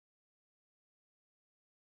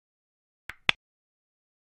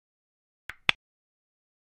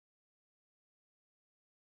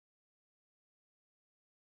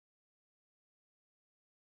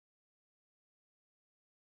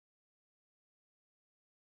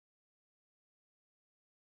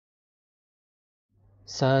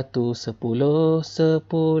1 10 10,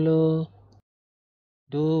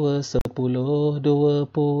 2 10 20,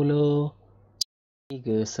 3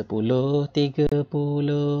 10 30, 4 10 40,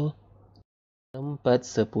 5 10 50, 6 10 60, 7 10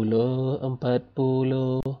 70, 8 10 80,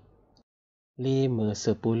 9 10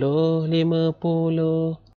 90, 10 10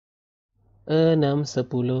 100, 11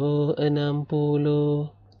 10 110,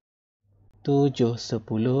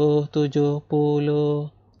 12 10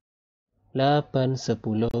 120. 1 10 10,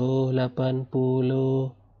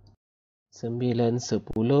 2 10 20, 3 10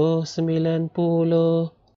 30, 4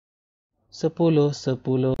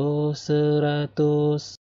 10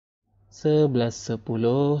 40,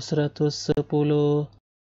 5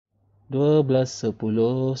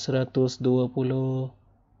 10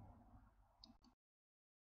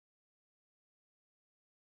 50,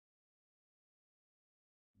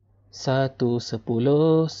 6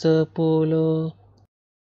 10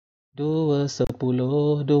 60, 7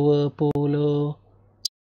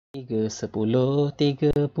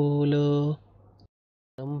 10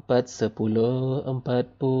 70,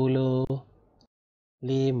 8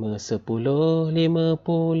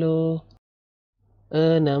 10 80,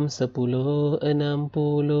 9 10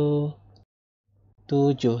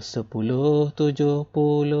 90, 10 10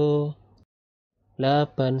 100,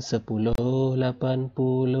 11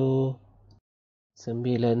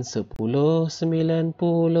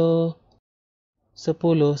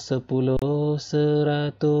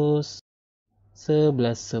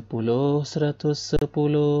 10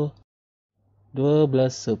 110,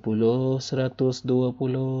 12 10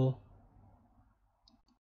 120.